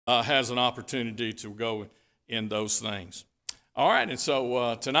has an opportunity to go in those things. All right, and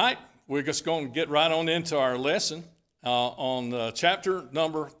so tonight we're just going to get right on into our lesson on chapter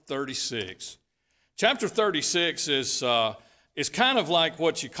number 36. Chapter 36 is kind of like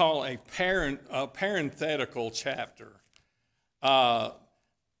what you call a parenthetical chapter.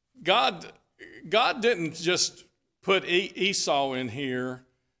 God didn't just put Esau in here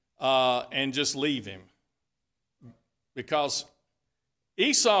and just leave him, because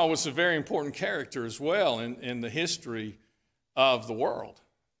Esau was a very important character as well in the history of the world.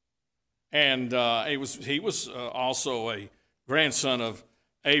 And he was also a grandson of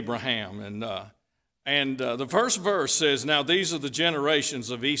Abraham. And the first verse says, "Now these are the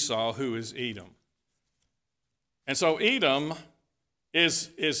generations of Esau, who is Edom." And so Edom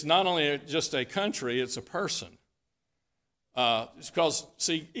is not only just a country, it's a person. It's because,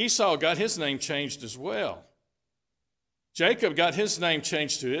 see, Esau got his name changed as well. Jacob got his name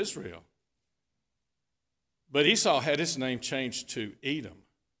changed to Israel. But Esau had his name changed to Edom.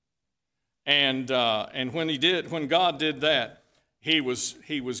 And when God did that, he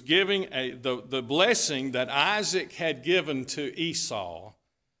was giving the blessing that Isaac had given to Esau,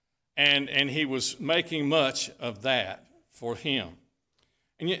 and he was making much of that for him.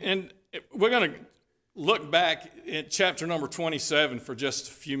 And we're going to look back at chapter number 27 for just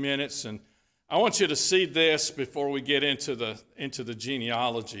a few minutes, and I want you to see this before we get into the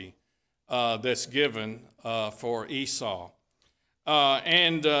genealogy that's given for Esau.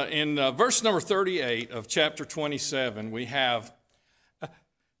 In verse number 38 of chapter 27, we have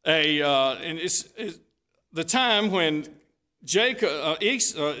and it's the time when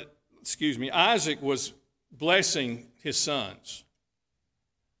Isaac was blessing his sons.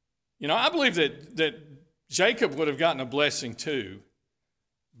 You know, I believe that Jacob would have gotten a blessing too,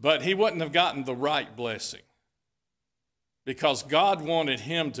 but he wouldn't have gotten the right blessing, because God wanted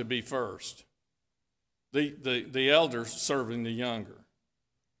him to be first, the elder serving the younger.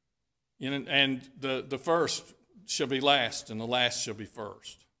 And the first shall be last, and the last shall be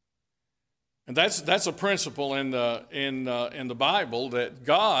first. And that's a principle in the Bible, that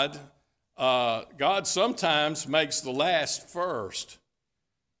God sometimes makes the last first,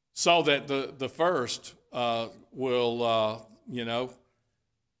 so that the first will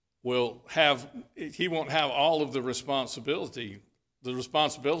have, he won't have all of the responsibility. The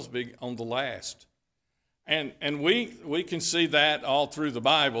responsibility will be on the last. And we can see that all through the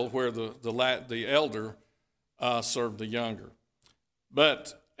Bible, where the elder served the younger.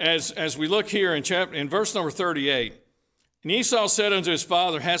 But as we look here in verse number 38, "And Esau said unto his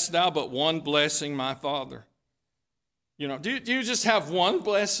father, Hast thou but one blessing, my father?" You know, do you just have one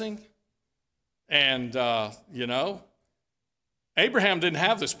blessing? And Abraham didn't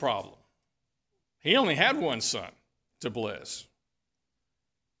have this problem. He only had one son to bless,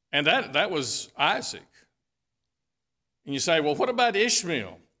 and that was Isaac. And you say, well, what about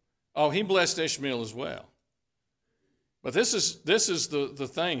Ishmael? Oh, he blessed Ishmael as well. But this is the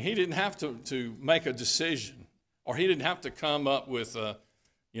thing. He didn't have to make a decision, or he didn't have to come up with,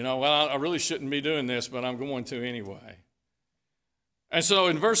 well, I really shouldn't be doing this, but I'm going to anyway. And so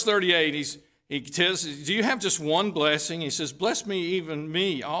in verse 38, he tells, do you have just one blessing? He says, "Bless me, even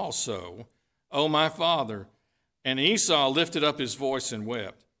me also, O my father." And Esau lifted up his voice and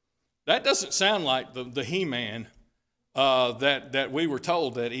wept. That doesn't sound like the He-Man that we were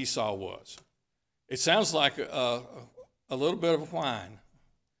told that Esau was. It sounds like a little bit of whine.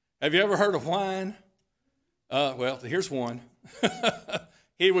 Have you ever heard of whine? Well, here's one.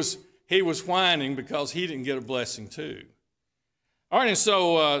 He was whining because he didn't get a blessing too. All right, and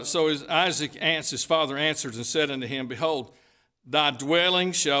so his father answered and said unto him, "Behold, thy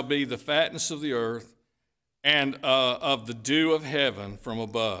dwelling shall be the fatness of the earth, and of the dew of heaven from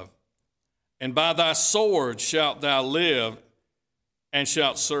above. And by thy sword shalt thou live, and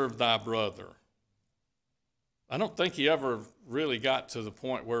shalt serve thy brother." I don't think he ever really got to the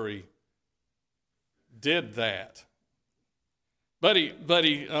point where he did that. But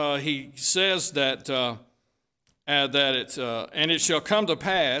he says that and it shall come to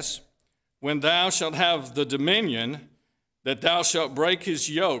pass, when thou shalt have the dominion, that thou shalt break his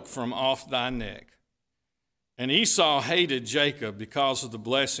yoke from off thy neck. And Esau hated Jacob because of the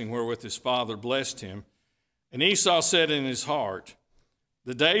blessing wherewith his father blessed him. And Esau said in his heart,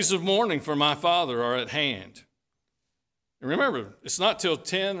 "The days of mourning for my father are at hand." And remember, it's not till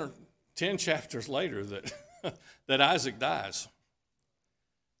 10 chapters later that Isaac dies.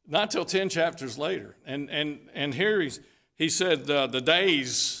 Not till 10 chapters later. And here he said the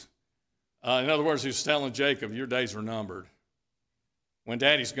days, in other words, he was telling Jacob, your days are numbered. When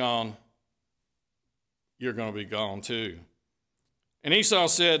daddy's gone, you're going to be gone too. And Esau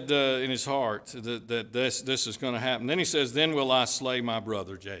said in his heart that this is going to happen. Then he says, then will I slay my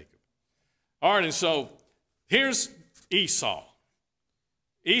brother Jacob. All right, and so here's Esau.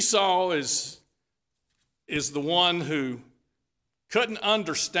 Esau is the one who couldn't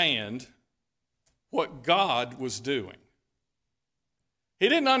understand what God was doing. He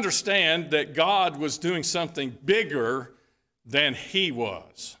didn't understand that God was doing something bigger than he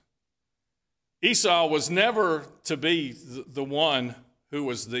was. Esau was never to be the one who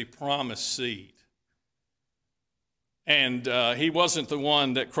was the promised seed. And he wasn't the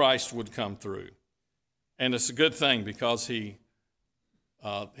one that Christ would come through. And it's a good thing because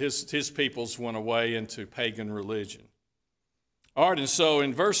his peoples went away into pagan religion. All right, and so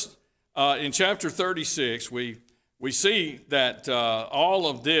in chapter 36, we see that all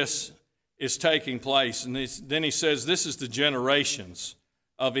of this is taking place. And then he says, this is the generations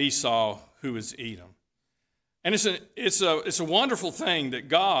of Esau, who is Edom. And it's a wonderful thing that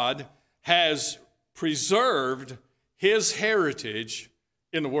God has preserved his heritage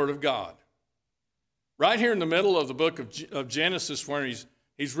in the Word of God. Right here in the middle of the book of Genesis, where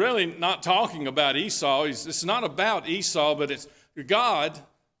he's really not talking about Esau. It's not about Esau, but it's God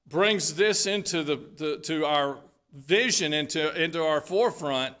brings this into to our vision, into our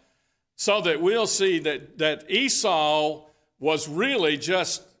forefront, so that we'll see that Esau was really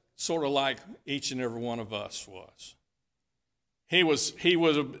just sort of like each and every one of us was. You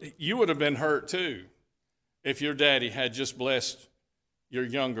would have been hurt too if your daddy had just blessed your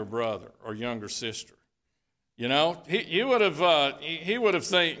younger brother or younger sister. You know, you would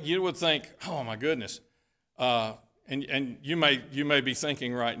think, oh my goodness, and you may be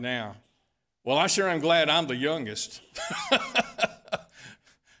thinking right now, well, I sure am glad I'm the youngest.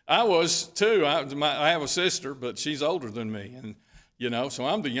 I was too. I have a sister, but she's older than me, and so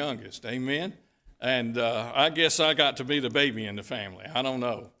I'm the youngest. Amen. And I guess I got to be the baby in the family. I don't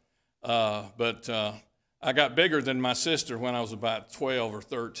know, but I got bigger than my sister when I was about 12 or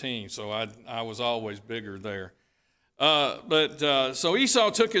 13, so I was always bigger there. So Esau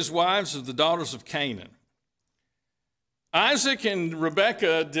took his wives of the daughters of Canaan. Isaac and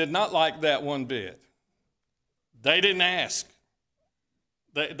Rebekah did not like that one bit. They didn't ask.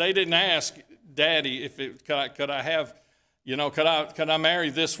 They didn't ask Daddy if could I have, could I marry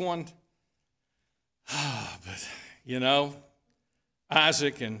this one? But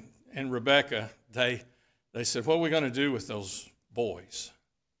Isaac and Rebekah, they said, what are we going to do with those boys?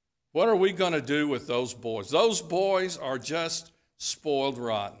 What are we going to do with those boys? Those boys are just spoiled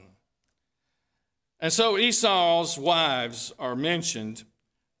rotten. And so Esau's wives are mentioned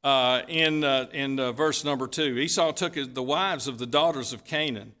in verse number 2. Esau took the wives of the daughters of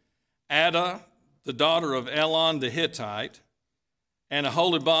Canaan, Adah, the daughter of Elon the Hittite, and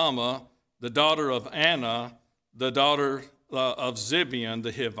Aholibamah, the daughter of Anna, the daughter of Zibeon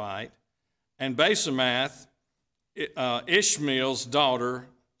the Hivite, and Basemath, Ishmael's daughter,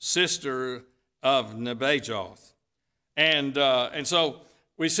 sister of Nebajoth. And so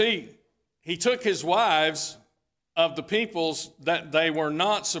we see he took his wives of the peoples that they were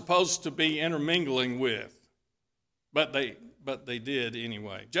not supposed to be intermingling with, but they did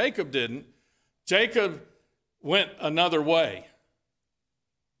anyway. Jacob didn't. Jacob went another way.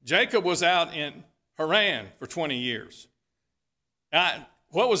 Jacob was out in Haran for 20 years.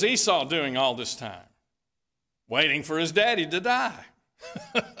 What was Esau doing all this time? Waiting for his daddy to die.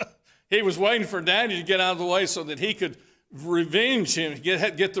 He was waiting for daddy to get out of the way so that he could revenge him,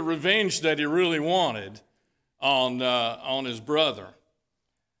 get the revenge that he really wanted on his brother.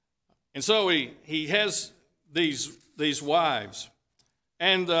 And so he has these wives.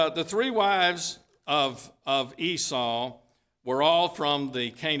 And the three wives of Esau were all from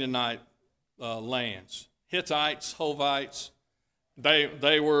the Canaanite lands. Hittites, Hovites,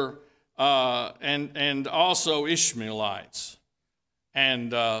 they were, and also Ishmaelites.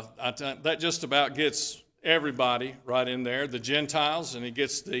 And that just about gets everybody right in there, the Gentiles, and he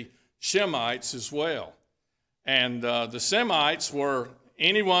gets the Shemites as well. And the Semites were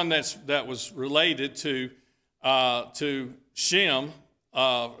anyone that was related to Shem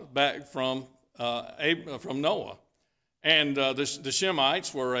back from Noah. And the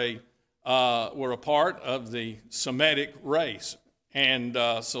Shemites were a part of the Semitic race. And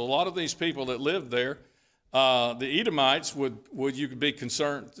so a lot of these people that lived there, the Edomites you could be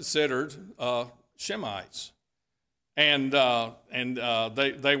considered Shemites, and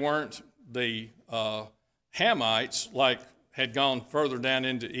they weren't the Hamites like had gone further down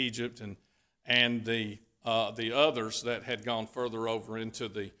into Egypt, and the others that had gone further over into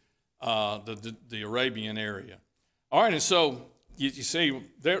the Arabian area. All right, and so you see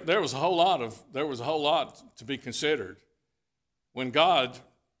there was a whole lot to be considered. when God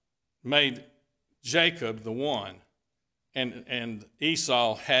made Jacob the one, and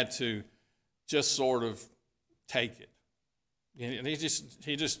Esau had to just sort of take it. And he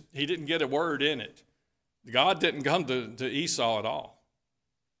didn't get a word in it. God didn't come to Esau at all.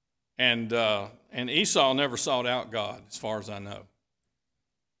 And Esau never sought out God, as far as I know.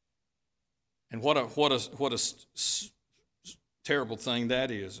 And what a terrible thing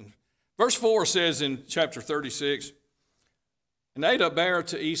that is. And verse 4 says in chapter 36, and Adah bare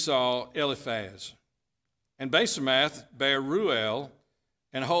to Esau Eliphaz, and Basemath bare Ruel,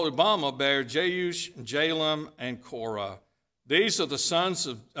 and Aholibamah bare Jeush, and Jalam, and Korah. These are the sons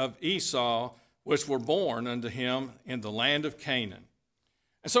of Esau, which were born unto him in the land of Canaan.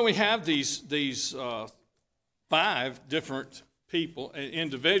 And so we have these 5 different people,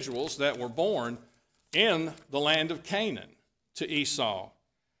 individuals that were born in the land of Canaan to Esau.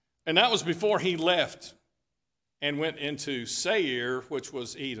 And that was before he left and went into Seir, which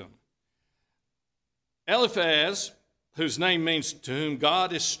was Edom. Eliphaz, whose name means to whom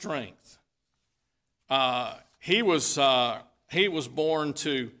God is strength, he was born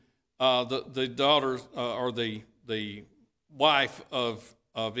to the daughter or the wife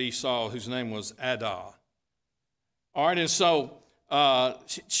of Esau, whose name was Adah. All right, and so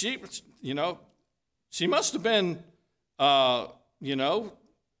she must have been,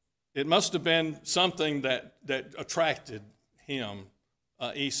 it must have been something that attracted him,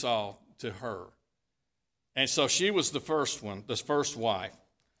 Esau, to her. And so she was the first one, the first wife.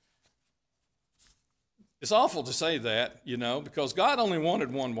 It's awful to say that, because God only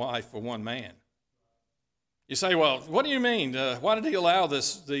wanted one wife for one man. You say, well, what do you mean? Why did he allow all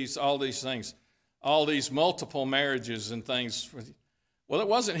these things, all these multiple marriages and things? Well, it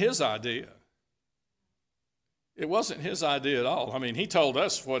wasn't his idea. It wasn't his idea at all. I mean, he told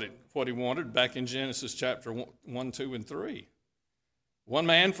us what he wanted back in Genesis chapter 1, 2, and 3. One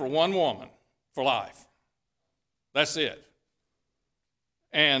man for one woman for life. That's it.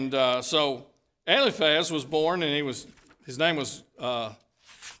 And so Eliphaz was born, and his name was,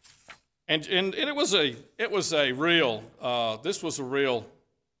 and it was a real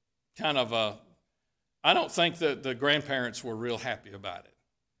kind of I don't think that the grandparents were real happy about it.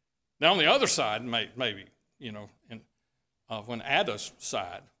 Now on the other side, maybe, when Adah's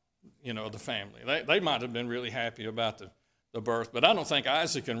side, the family, they might have been really happy about the birth, but I don't think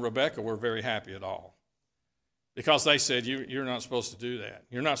Isaac and Rebekah were very happy at all. Because they said, you're not supposed to do that.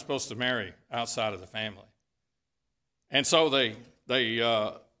 You're not supposed to marry outside of the family. And so they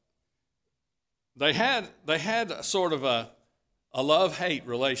had sort of a love-hate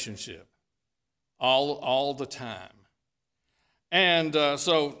relationship all the time. And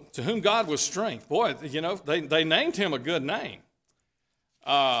so to whom God was strength. Boy, they named him a good name.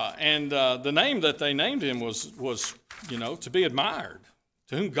 And the name that they named him was to be admired.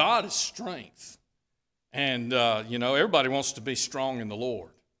 To whom God is strength. And, everybody wants to be strong in the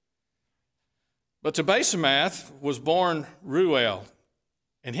Lord. But to Basemath was born Ruel,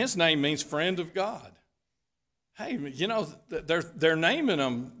 and his name means friend of God. Hey, they're naming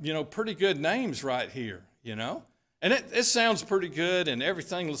them, pretty good names right here, And it sounds pretty good, and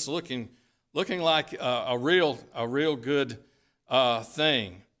everything is looking like a real good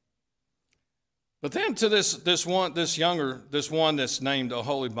thing. But then to this one that's named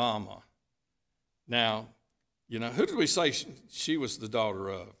Aholibamah. Now, who did we say she was the daughter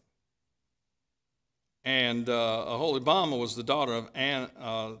of? And Aholibamah was the daughter of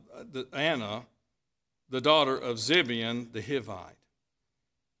Anna, the daughter of Zibeon the Hivite.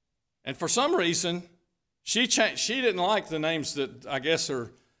 And for some reason, she didn't like the names that I guess the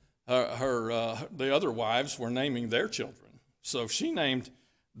other wives were naming their children. So she named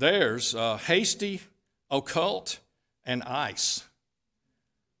theirs Hasty, Occult, and Ice.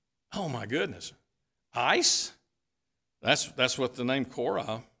 Oh my goodness. Ice? That's what the name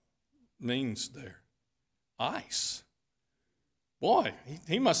Korah means there. Ice. Boy,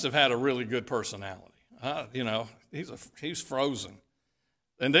 he must have had a really good personality. He's frozen.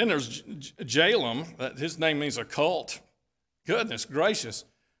 And then there's Jalam. His name means occult. Goodness gracious.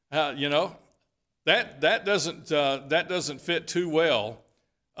 That doesn't fit too well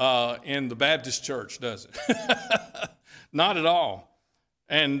in the Baptist church, does it? Not at all.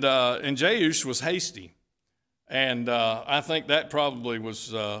 And Jeush was hasty. And I think that probably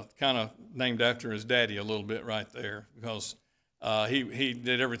was kind of named after his daddy a little bit right there, because he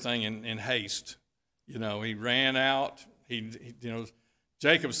did everything in haste. He ran out.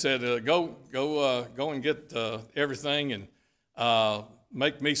 Jacob said, go and get everything and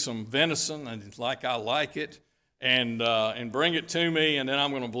make me some venison, and like I like it, and bring it to me, and then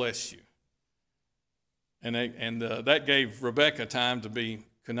I'm going to bless you. and that gave Rebekah time to be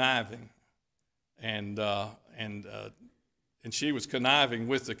conniving, and she was conniving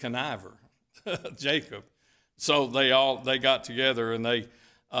with the conniver, Jacob. So they got together, and they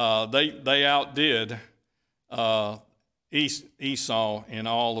outdid Esau in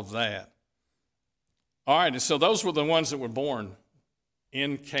all of that. All right, and so those were the ones that were born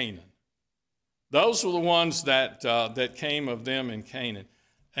in Canaan. Those were the ones that came of them in Canaan.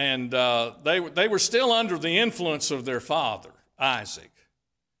 And they were still under the influence of their father, Isaac,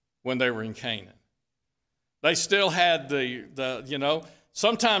 when they were in Canaan. They still had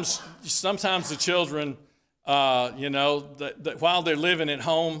sometimes the children, while they're living at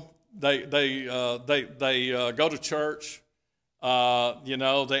home, they go to church.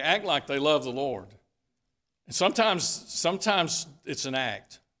 They act like they love the Lord. And sometimes it's an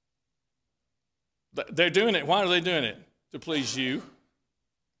act. They're doing it. Why are they doing it? To please you.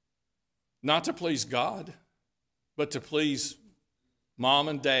 Not to please God, but to please mom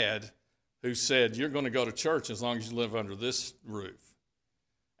and dad, who said, you're going to go to church as long as you live under this roof.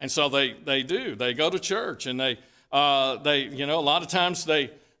 And so they do. They go to church, and they a lot of times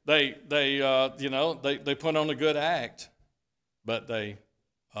they put on a good act, but they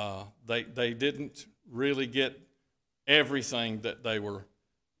didn't really get everything that they were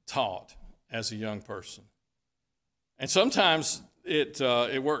taught as a young person. And sometimes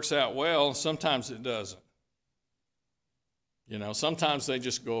it works out well, sometimes it doesn't. Sometimes they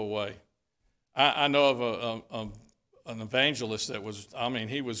just go away. I know of an evangelist that was,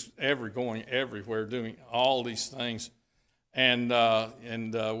 he was going everywhere doing all these things. And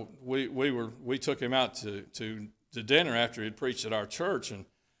we took him out to dinner after he'd preached at our church,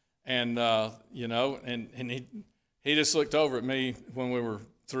 and he just looked over at me when we were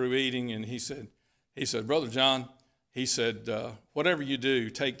through eating, and he said, Brother John, he said, whatever you do,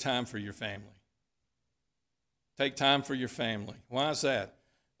 take time for your family. Take time for your family. Why is that?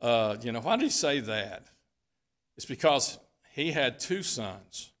 Why did he say that? It's because he had two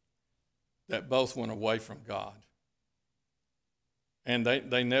sons that both went away from God. And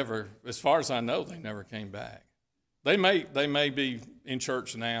they never, as far as I know, they never came back. They may be in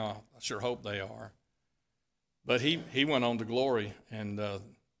church now. I sure hope they are. But he went on to glory, and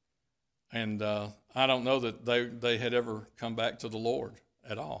I don't know that they had ever come back to the Lord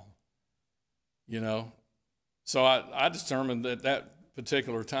at all. So I determined that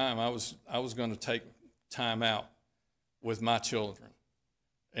particular time I was going to take time out with my children.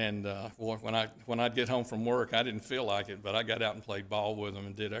 And when I'd get home from work, I didn't feel like it, but I got out and played ball with them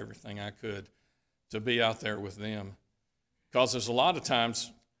and did everything I could to be out there with them. Because there's a lot of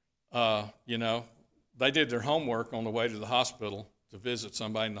times, they did their homework on the way to the hospital to visit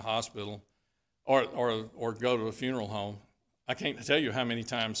somebody in the hospital, or go to a funeral home. I can't tell you how many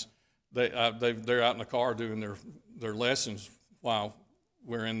times they're out in the car doing their lessons while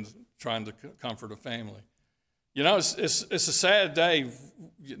we're trying to comfort a family. It's a sad day,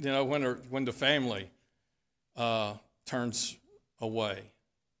 when the family turns away.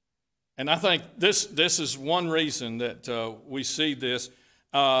 And I think this is one reason that we see this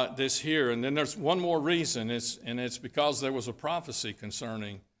here. And then there's one more reason, and it's because there was a prophecy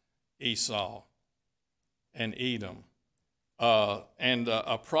concerning Esau and Edom, and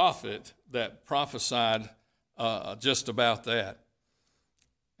a prophet that prophesied just about that.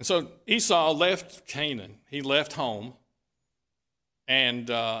 And so Esau left Canaan. He left home, and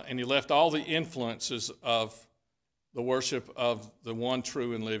he left all the influences of the worship of the one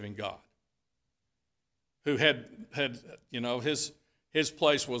true and living God, who had his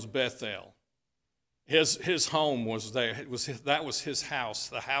place was Bethel. His home was there. That was his house.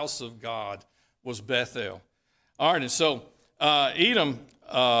 The house of God was Bethel. All right, and so Edom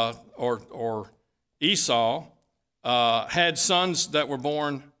or Esau had sons that were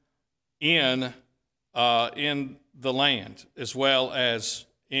born in the land as well as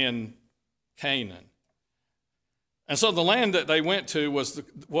in Canaan. And so the land that they went to was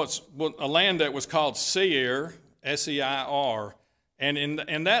a land that was called Seir, S-E-I-R, and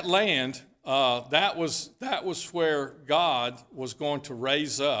in that land, that was where God was going to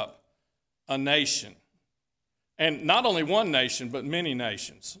raise up a nation, and not only one nation but many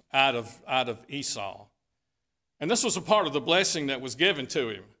nations out of Esau. And this was a part of the blessing that was given to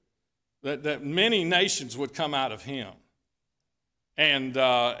him, that many nations would come out of him. And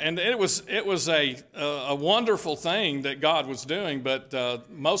it was a wonderful thing that God was doing, but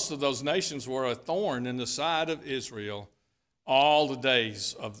most of those nations were a thorn in the side of Israel all the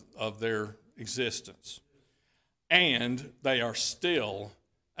days of their existence. And they are still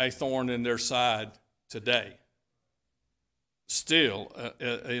a thorn in their side today. Still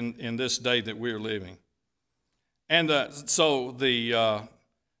in this day that we're living. And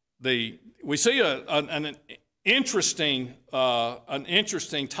we see an interesting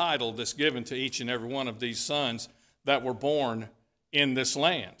title that's given to each and every one of these sons that were born in this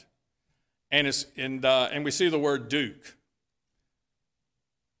land, and we see the word Duke.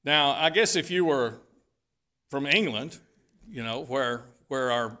 Now, I guess if you were from England, you know, where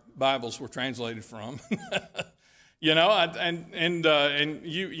our Bibles were translated from, you know, and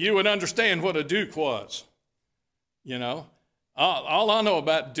you would understand what a duke was. You know, all I know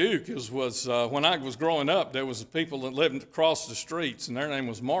about Duke was when I was growing up, there was people that lived across the streets, and their name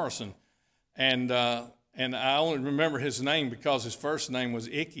was Morrison, and I only remember his name because his first name was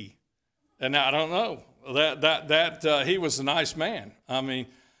Icky, and I don't know that he was a nice man. I mean,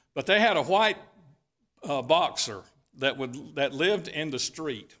 but they had a white boxer that lived in the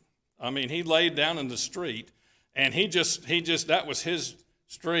street. I mean, he laid down in the street, and he just that was his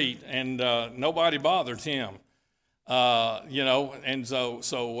street, and nobody bothered him. You know, and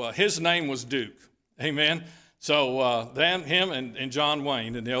so his name was Duke. Amen. So then him and John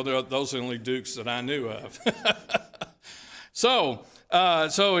Wayne, and those are the only Dukes that I knew of. So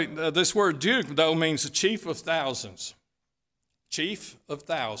this word Duke, though, means the chief of thousands. Chief of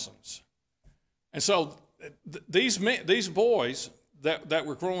thousands. And so these boys that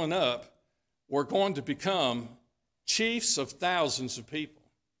were growing up were going to become chiefs of thousands of people.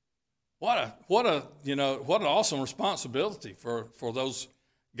 What an awesome responsibility for those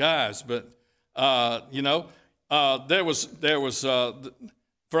guys. But there was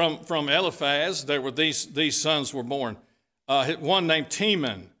from Eliphaz, there were these sons were born. One named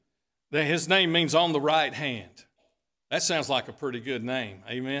Teman. His name means on the right hand. That sounds like a pretty good name.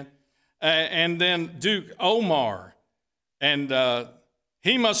 Amen. And then Duke Omar, and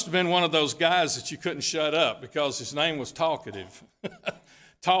he must have been one of those guys that you couldn't shut up because his name was talkative.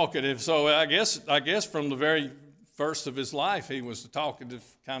 Talkative. So I guess from the very first of his life, he was a talkative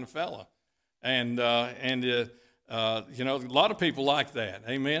kind of fella, and a lot of people like that.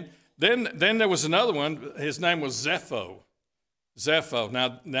 Amen. Then there was another one. His name was Zepho. Zepho.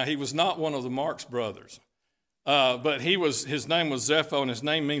 Now he was not one of the Marx brothers, but his name was Zepho, and his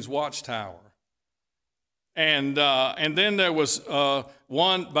name means watchtower. And then there was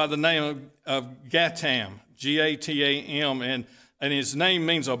one by the name of Gatam, Gatam, and his name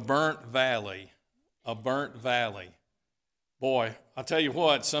means a burnt valley, a burnt valley. Boy, I tell you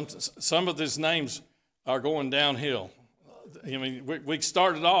what, some of these names are going downhill. I mean, we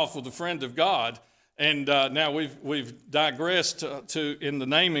started off with a friend of God, and now we've digressed to in the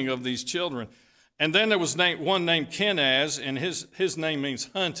naming of these children. And then there was one named Kenaz, and his name means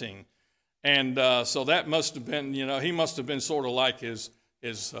hunting. And so that must have been, he must have been sort of like his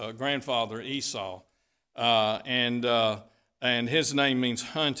grandfather Esau. And his name means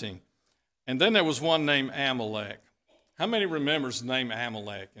hunting. And then there was one named Amalek. How many remembers the name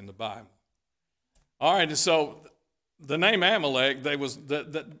Amalek in the Bible? All right, and so the name Amalek,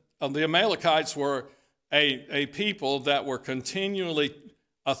 the Amalekites were a people that were continually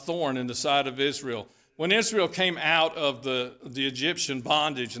a thorn in the side of Israel. When Israel came out of the Egyptian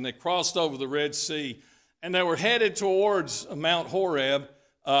bondage and they crossed over the Red Sea, and they were headed towards Mount Horeb,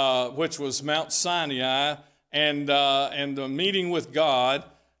 which was Mount Sinai, and the meeting with God,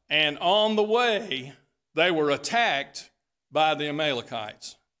 and on the way, they were attacked by the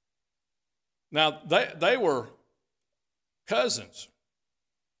Amalekites. Now, they were cousins.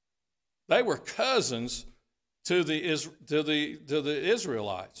 They were cousins to the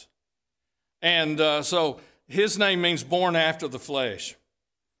Israelites. And so his name means born after the flesh.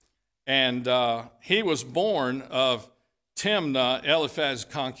 And he was born of Timnah, Eliphaz's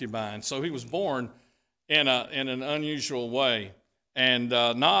concubine. So he was born in an unusual way, and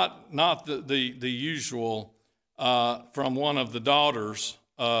not the usual from one of the daughters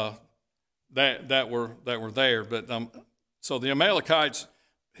that were there. But so the Amalekites,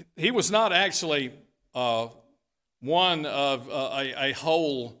 he was not actually one of a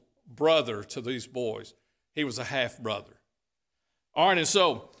whole brother to these boys. He was a half brother. All right, and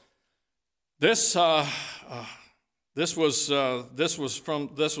so this was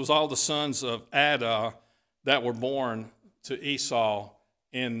all the sons of Adah that were born to Esau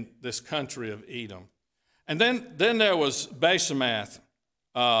in this country of Edom. And then there was Basemath.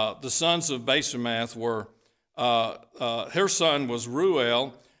 The sons of Basemath were, her son was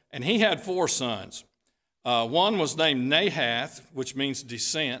Ruel, and he had 4 sons. One was named Nahath, which means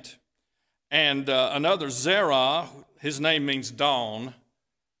descent, and another Zerah, his name means dawn,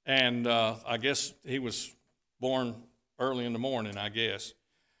 and I guess he was born early in the morning, I guess.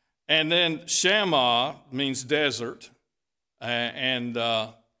 And then Shammah means desert, and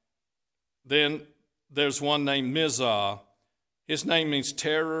then there's one named Mizah. His name means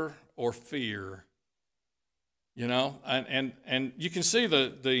terror or fear. You know, and you can see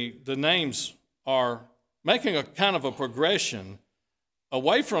the names are making a kind of a progression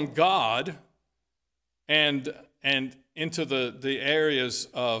away from God and into the areas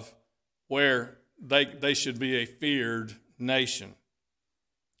of where they should be a feared nation.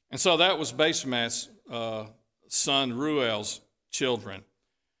 And so that was Basemat's son Reuel's children.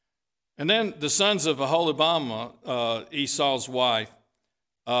 And then the sons of Aholibamah, Esau's wife,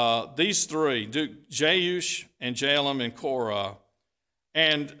 these three, Jeush and Jalem and Korah,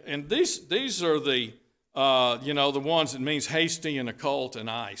 and these are the the ones that means hasty and occult and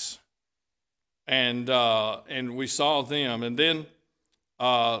ice, and we saw them, and then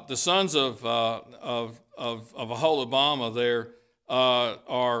the sons of Aholibamah there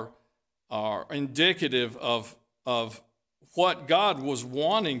are indicative of what God was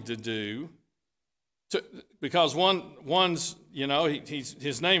wanting to do. Because one's,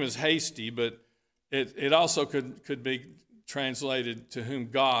 his name is hasty, but it also could be translated to whom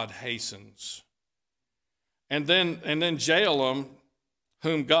God hastens. And then Jalem,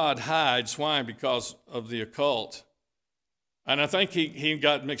 whom God hides. Why? Because of the occult. And I think he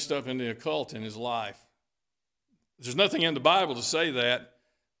got mixed up in the occult in his life. There's nothing in the Bible to say that,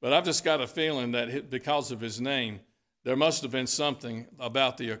 but I've just got a feeling that because of his name, there must have been something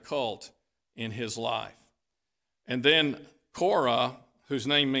about the occult in his life. And then Korah, whose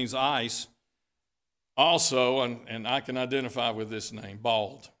name means ice, also, and I can identify with this name,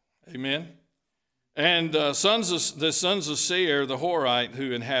 bald. Amen? And the sons of Seir, the Horite,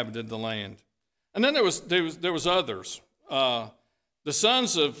 who inhabited the land. And then there was others. The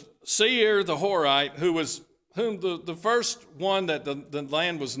sons of Seir, the Horite, whom the first one that the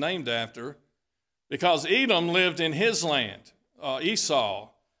land was named after, because Edom lived in his land. Esau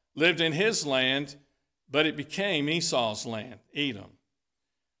lived in his land, but it became Esau's land, Edom.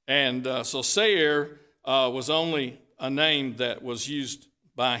 And so Seir was only a name that was used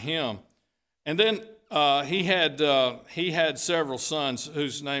by him. And then he had several sons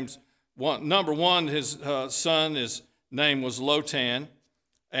whose names, number one, his his name was Lotan,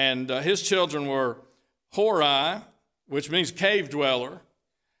 and his children were Hori, which means cave dweller,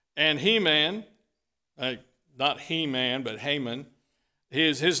 and Heman, not He-Man, but Haman.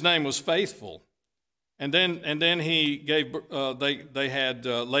 His name was Faithful. And then he gave they had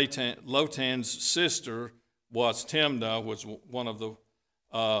Lotan's sister was Timnah, was one of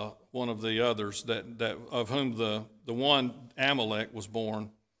the others that of whom the one Amalek was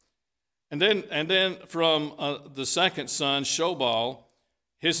born. And then from the second son Shobal,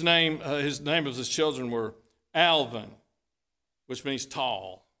 his name of his children were Alvin, which means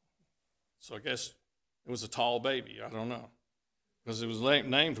tall. So I guess it was a tall baby. I don't know, because it was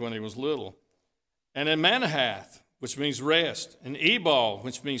named when he was little. And then Manahath, which means rest, and Ebal,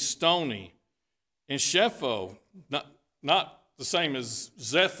 which means stony, and Shepho, not the same as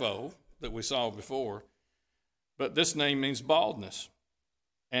Zepho that we saw before, but this name means baldness,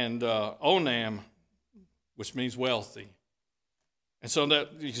 and Onam, which means wealthy. And so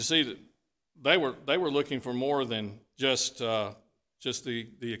that you can see that they were looking for more than just the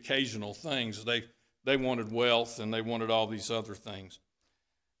occasional things. They wanted wealth, and they wanted all these other things.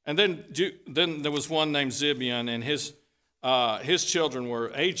 And then there was one named Zibeon, and his children were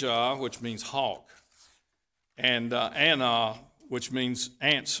Ajah, which means hawk, and Anah, which means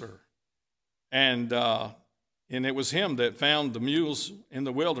answer. And it was him that found the mules in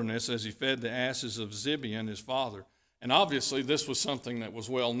the wilderness as he fed the asses of Zibeon, his father. And obviously this was something that was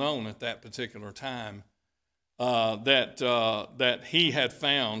well known at that particular time, that he had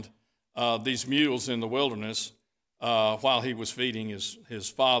found these mules in the wilderness while he was feeding his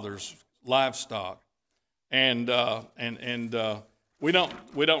father's livestock, and we don't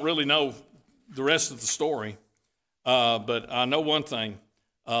really know the rest of the story, but I know one thing,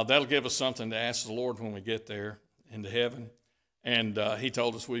 that'll give us something to ask the Lord when we get there into heaven, and he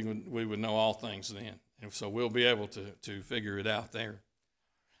told us we would know all things then, and so we'll be able to figure it out there,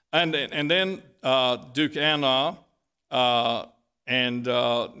 and then Duke Anah. And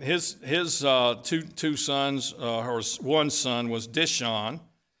his two sons, or one son, was Dishon,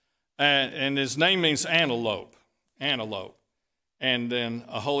 and his name means antelope. And then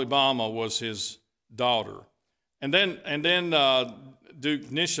Aholibamah was his daughter. And then Duke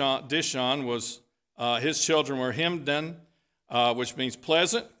Dishon was his children were Hemdan, which means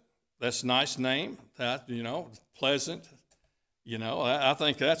pleasant. That's a nice name. Pleasant. I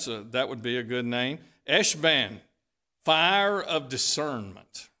think that would be a good name. Eshban, fire of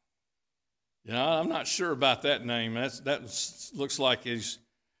discernment. I'm not sure about that name. That looks like he's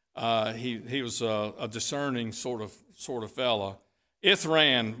He was a discerning sort of fella.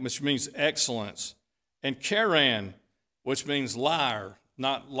 Ithran, which means excellence, and Charan, which means lyre,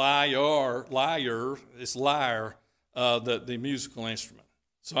 not liar, it's lyre, the musical instrument.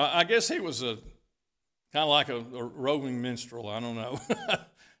 So I guess he was kind of like a roving minstrel. I don't know.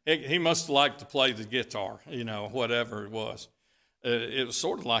 He must have liked to play the guitar, whatever it was. It was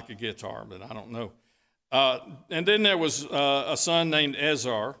sort of like a guitar, but I don't know. And then there was a son named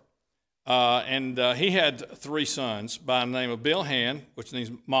Ezar, and he had 3 sons by the name of Bilhan, which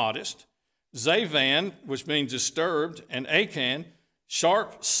means modest, Zavan, which means disturbed, and Achan,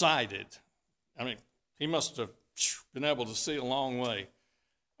 sharp-sighted. I mean, he must have been able to see a long way.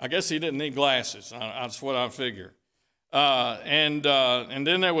 I guess he didn't need glasses. That's what I figure. And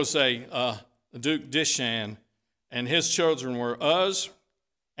then there was a Duke Dishan, and his children were Uz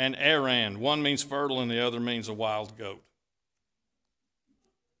and Aran. One means fertile, and the other means a wild goat.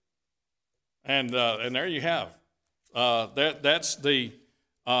 And there you have. That's the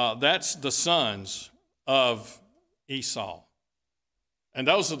sons of Esau, and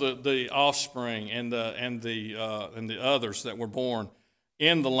those are the offspring and the others that were born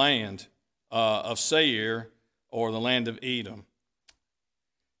in the land of Seir, or the land of Edom.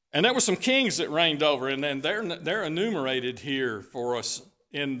 And there were some kings that reigned over, and then they're enumerated here for us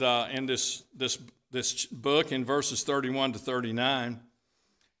in this book in verses 31 to 39.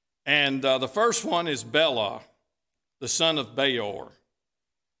 And the first one is Bela, the son of Beor.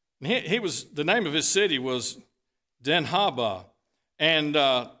 And the name of his city was Dinhabah, and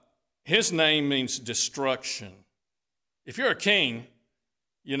his name means destruction. If you're a king,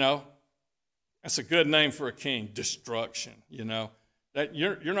 that's a good name for a king, destruction. That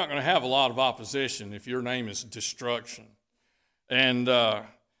you're not going to have a lot of opposition if your name is destruction. And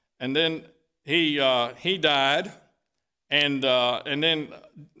then he died, and then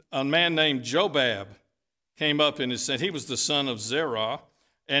a man named Jobab came up and said he was the son of Zerah,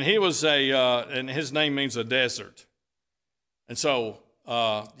 and he was and his name means a desert. And so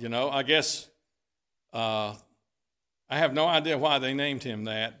I guess I have no idea why they named him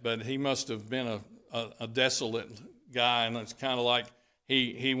that, but he must have been a desolate guy, and it's kind of like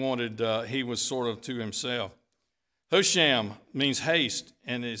he was sort of to himself. Husham means haste,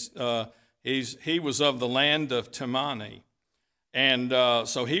 and he was of the land of Temani, and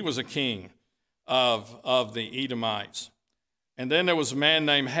so he was a king of the Edomites. And then there was a man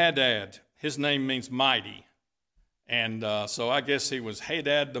named Hadad. His name means mighty, and so I guess he was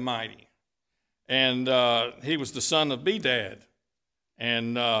Hadad the mighty. And he was the son of Bedad,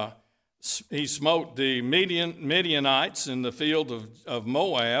 and he smote the Midianites in the field of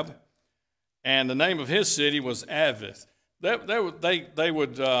Moab, and the name of his city was Avith. They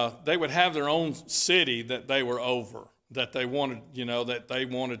would have their own city that they were over, that they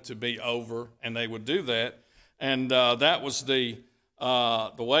wanted to be over, and they would do that, and that was the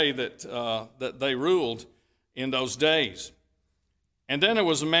way that they ruled in those days. And then there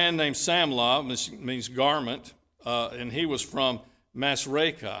was a man named Samlah, which means garment, and he was from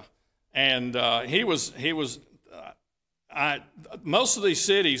Masrekah. And most of these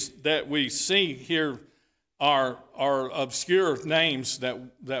cities that we see here are obscure names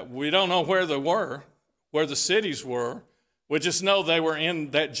that we don't know where they were, where the cities were. We just know they were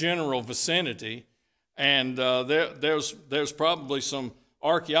in that general vicinity. And there's probably some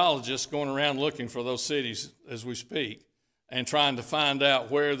archaeologists going around looking for those cities as we speak, and trying to find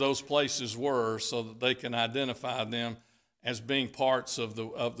out where those places were so that they can identify them as being parts of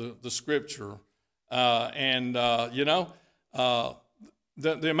the Scripture. The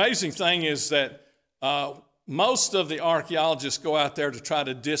amazing thing is that most of the archaeologists go out there to try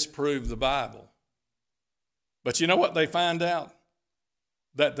to disprove the Bible. But you know what they find out?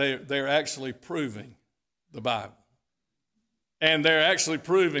 That they're actually proving the Bible. And they're actually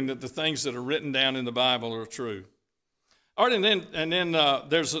proving that the things that are written down in the Bible are true. All right, and then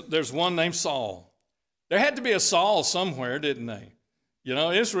there's one named Saul. There had to be a Saul somewhere, didn't they?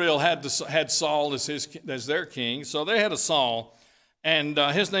 Israel had Saul as their king, so they had a Saul, and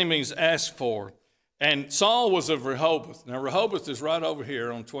his name means asked for. And Saul was of Rehoboth. Now, Rehoboth is right over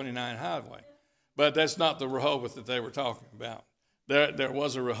here on 29 Highway, but that's not the Rehoboth that they were talking about. There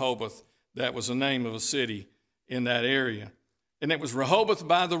was a Rehoboth that was the name of a city in that area, and it was Rehoboth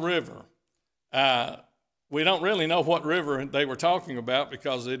by the river. We don't really know what river they were talking about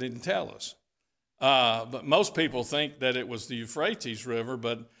because they didn't tell us. But most people think that it was the Euphrates River,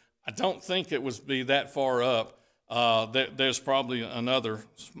 but I don't think it would be that far up. There's probably another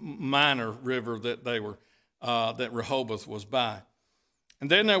minor river that that Rehoboth was by.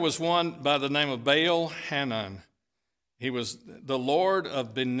 And then there was one by the name of Baal Hanan. He was the Lord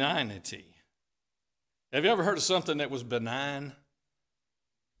of benignity. Have you ever heard of something that was benign?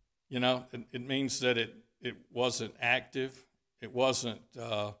 You know, it means that it wasn't active. It wasn't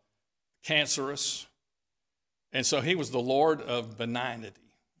cancerous. And so he was the Lord of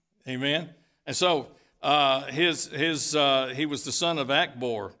benignity. Amen? And so he was the son of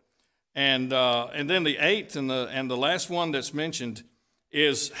Akbor. And then the eighth and the last one that's mentioned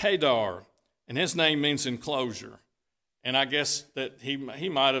is Hadar. And his name means enclosure. And I guess that he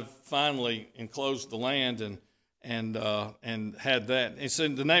might have finally enclosed the land and had that. He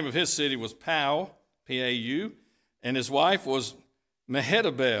said the name of his city was Pau, P-A-U, and his wife was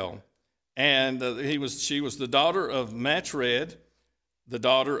Mehetabel, and she was the daughter of Matred, the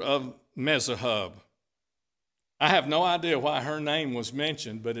daughter of Mezahab. I have no idea why her name was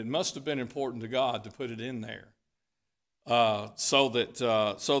mentioned, but it must have been important to God to put it in there, so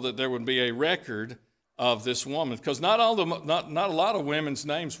that there would be a record of this woman, because not a lot of women's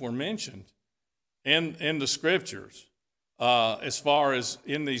names were mentioned in the scriptures, as far as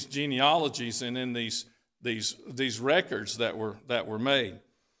in these genealogies and in these records that were made.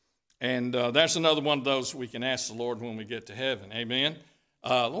 And that's another one of those we can ask the Lord when we get to heaven. Amen.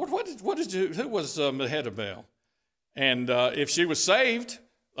 Lord, who was Mehetabel? And if she was saved,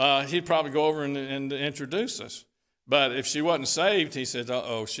 he'd probably go over and introduce us. But if she wasn't saved, he said,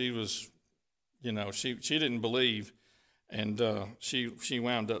 she was. You know, she didn't believe, and she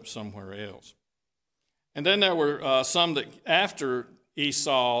wound up somewhere else. And then there were some that after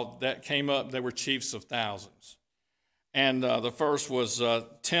Esau that came up. They were chiefs of thousands, and the first was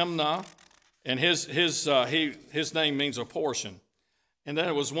Timnah, and his name means a portion. And then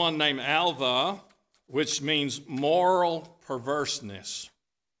there was one named Alva, which means moral perverseness.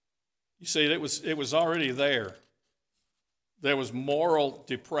 You see, it was already there. There was moral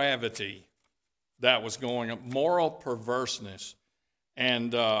depravity that was going on, moral perverseness.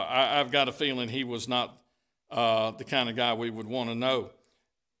 And I've got a feeling he was not the kind of guy we would want to know.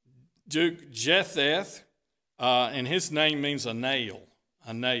 Duke Jetheth, and his name means a nail.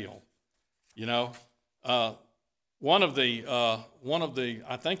 You know, one of the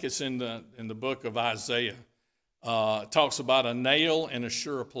I think it's in the book of Isaiah, talks about a nail in a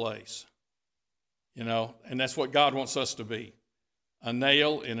sure place. You know, and that's what God wants us to be, a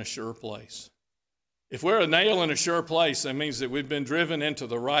nail in a sure place. If we're a nail in a sure place, that means that we've been driven into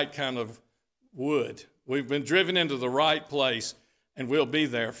the right kind of wood. We've been driven into the right place, and we'll be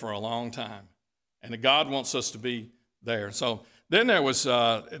there for a long time. And God wants us to be there. So then there was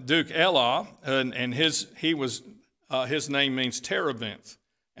Duke Elah, and his name means terebinth,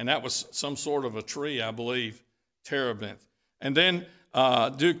 and that was some sort of a tree, I believe, terebinth. And then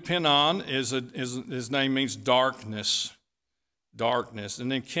Duke Pinon his name means darkness.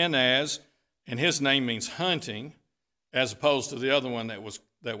 And then Kenaz. And his name means hunting, as opposed to the other one that was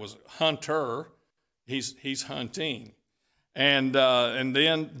hunter. He's hunting. And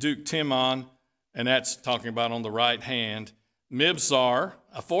then Duke Timon, and that's talking about on the right hand. Mibzar,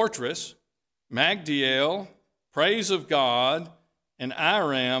 a fortress. Magdiel, praise of God. And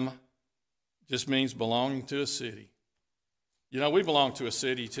Iram just means belonging to a city. You know, we belong to a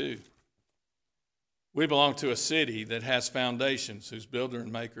city too. We belong to a city that has foundations, whose builder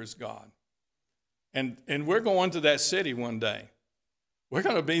and maker is God. And we're going to that city one day. We're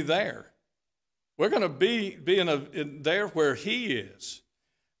going to be there. We're going to be there where He is.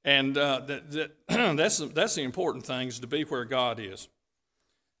 And that's the important thing, is to be where God is.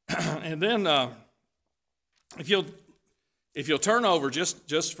 And then if you'll turn over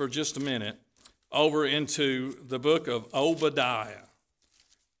just for a minute over into the book of Obadiah.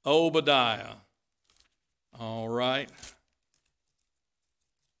 Obadiah. All right.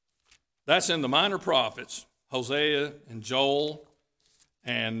 That's in the minor prophets, Hosea and Joel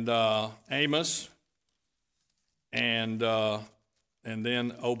and Amos and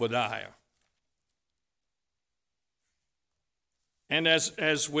then Obadiah. And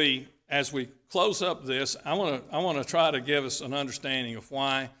as we close up this, I want to try to give us an understanding of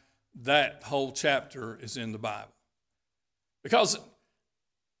why that whole chapter is in the Bible. Because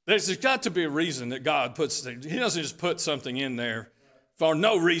there's got to be a reason that God puts things. He doesn't just put something in there for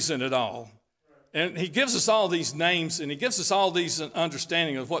no reason at all. And He gives us all these names, and He gives us all these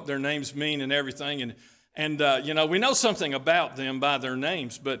understanding of what their names mean and everything. And you know, we know something about them by their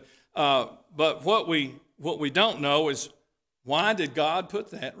names, but what we don't know is, why did God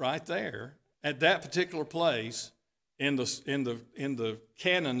put that right there at that particular place in the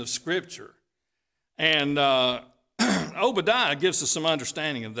canon of Scripture? And Obadiah gives us some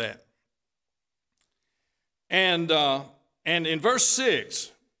understanding of that. And in verse 6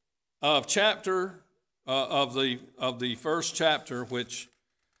 of chapter of the first chapter, which,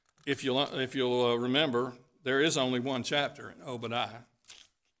 if you'll remember, there is only one chapter in Obadiah.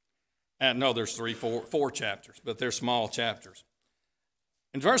 And no, there's four chapters, but they're small chapters.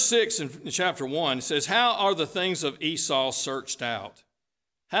 In verse 6 in chapter 1, it says, "How are the things of Esau searched out?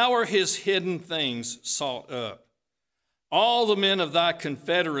 How are his hidden things sought up? All the men of thy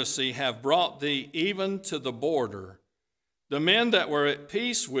confederacy have brought thee even to the border. The men that were at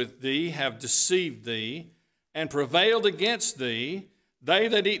peace with thee have deceived thee and prevailed against thee. They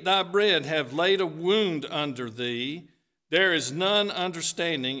that eat thy bread have laid a wound under thee. There is none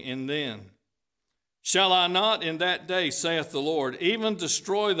understanding in them. Shall I not in that day, saith the Lord, even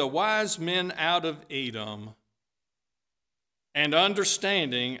destroy the wise men out of Edom, and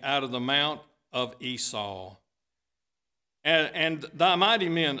understanding out of the mount of Esau? And thy mighty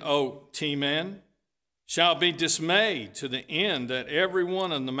men, O Teman, shall be dismayed to the end that every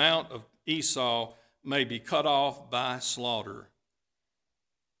one on the mount of Esau may be cut off by slaughter."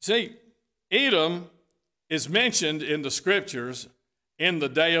 See, Edom is mentioned in the scriptures in the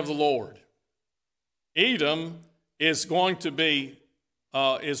day of the Lord. Edom is going to be,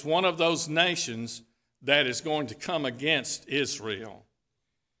 is one of those nations that is going to come against Israel.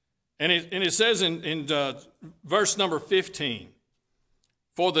 And it says in verse number 15,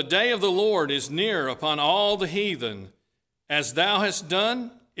 "For the day of the Lord is near upon all the heathen. As thou hast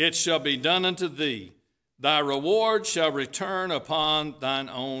done, it shall be done unto thee. Thy reward shall return upon thine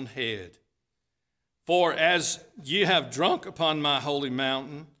own head. For as ye have drunk upon my holy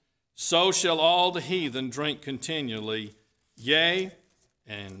mountain, so shall all the heathen drink continually. Yea,"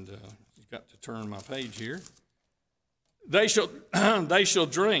 and you've got to turn my page here. "They shall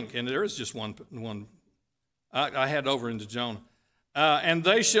drink," and there is just one. I had over into Jonah. "And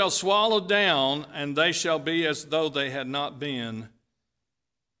they shall swallow down, and they shall be as though they had not been."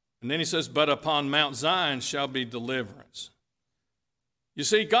 And then he says, "But upon Mount Zion shall be deliverance." You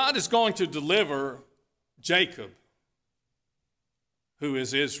see, God is going to deliver Jacob, who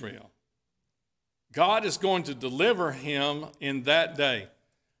is Israel. God is going to deliver him in that day.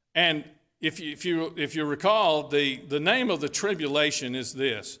 And if you recall, the name of the tribulation is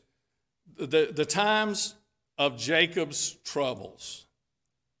this: the times of Jacob's troubles.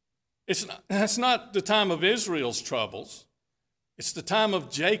 That's not the time of Israel's troubles. It's the time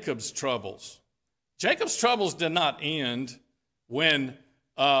of Jacob's troubles. Jacob's troubles did not end when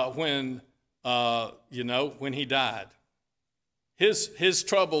he died. His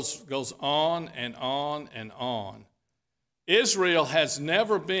troubles goes on and on and on. Israel has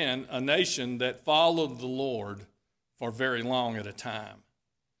never been a nation that followed the Lord for very long at a time.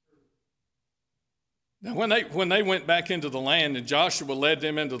 Now, when they went back into the land and Joshua led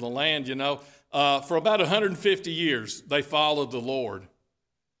them into the land, for about 150 years, they followed the Lord.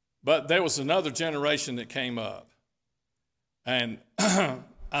 But there was another generation that came up. And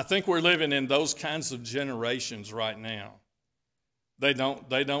I think we're living in those kinds of generations right now. They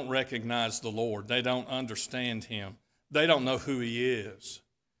don't recognize the Lord. They don't understand him. They don't know who he is.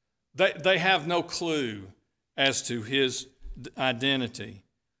 They have no clue as to his identity.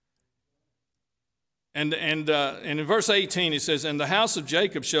 And in verse 18 it says, "And the house of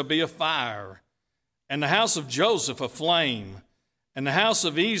Jacob shall be a fire, and the house of Joseph a flame, and the house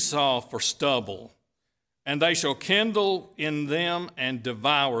of Esau for stubble. And they shall kindle in them and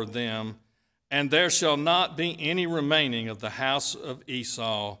devour them, and there shall not be any remaining of the house of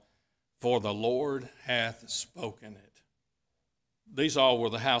Esau, for the Lord hath spoken it." These all were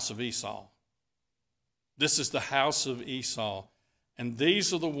the house of Esau. This is the house of Esau. And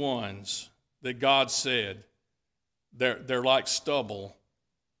these are the ones that God said, they're like stubble,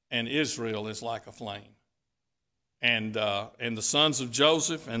 and Israel is like a flame. And the sons of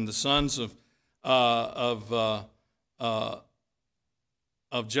Joseph and the sons of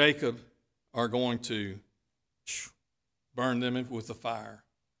Jacob are going to burn them with the fire.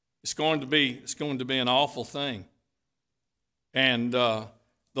 It's going to be an awful thing. And the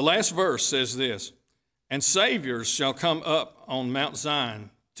last verse says this: "And saviors shall come up on Mount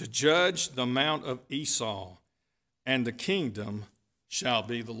Zion to judge the mount of Esau, and the kingdom shall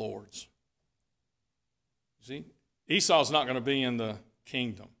be the Lord's." See, Esau's not going to be in the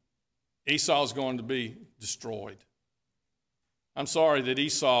kingdom. Esau's going to be destroyed. I'm sorry that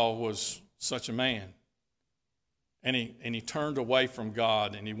Esau was such a man. And he turned away from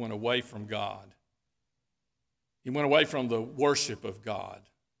God, and he went away from God. He went away from the worship of God.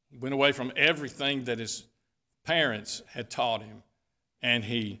 He went away from everything that his parents had taught him, and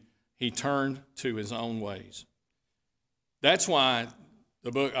he turned to his own ways. That's why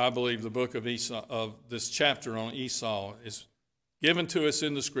I believe the book of Esau, of this chapter on Esau, is given to us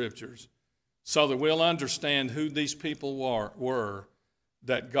in the scriptures so that we'll understand who these people were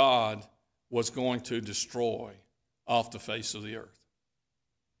that God was going to destroy off the face of the earth.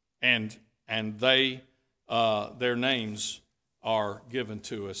 And they, their names are given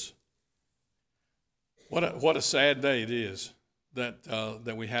to us. What a sad day it is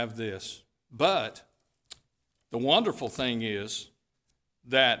that we have this. But the wonderful thing is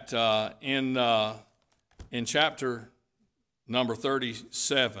that in chapter number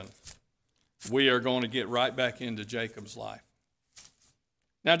 37, we are going to get right back into Jacob's life.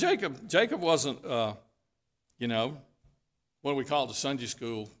 Now, Jacob wasn't, what we call the Sunday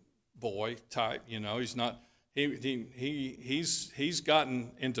school boy type. He's not. He's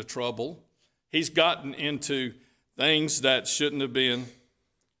gotten into trouble. He's gotten into things that shouldn't have been.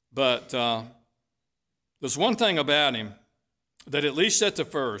 But there's one thing about him that, at least at the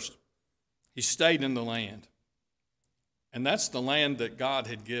first, he stayed in the land. And that's the land that God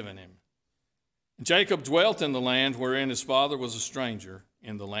had given him. And Jacob dwelt in the land wherein his father was a stranger,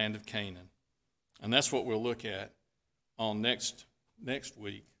 in the land of Canaan. And that's what we'll look at on next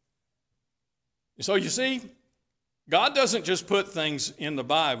week. So you see, God doesn't just put things in the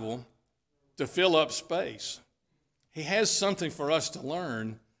Bible to fill up space. He has something for us to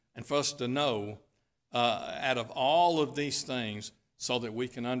learn and for us to know out of all of these things, so that we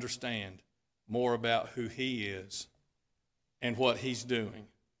can understand more about who He is and what He's doing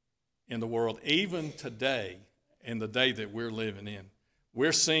in the world. Even today, in the day that we're living in,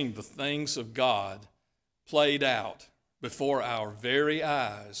 we're seeing the things of God played out before our very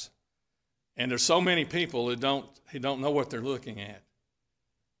eyes. And there's so many people who don't know what they're looking at.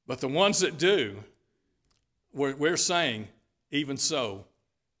 But the ones that do, we're saying, even so,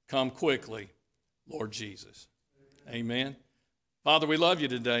 come quickly, Lord Jesus. Amen. Father, we love you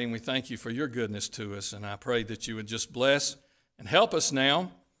today, and we thank you for your goodness to us. And I pray that you would just bless and help us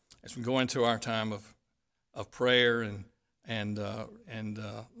now as we go into our time of prayer and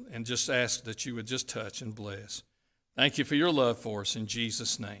just ask that you would just touch and bless. Thank you for your love for us in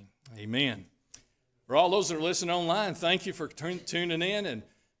Jesus' name. Amen. For all those that are listening online, thank you for tuning in, and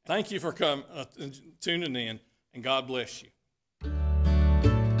thank you for tuning in, and God bless you.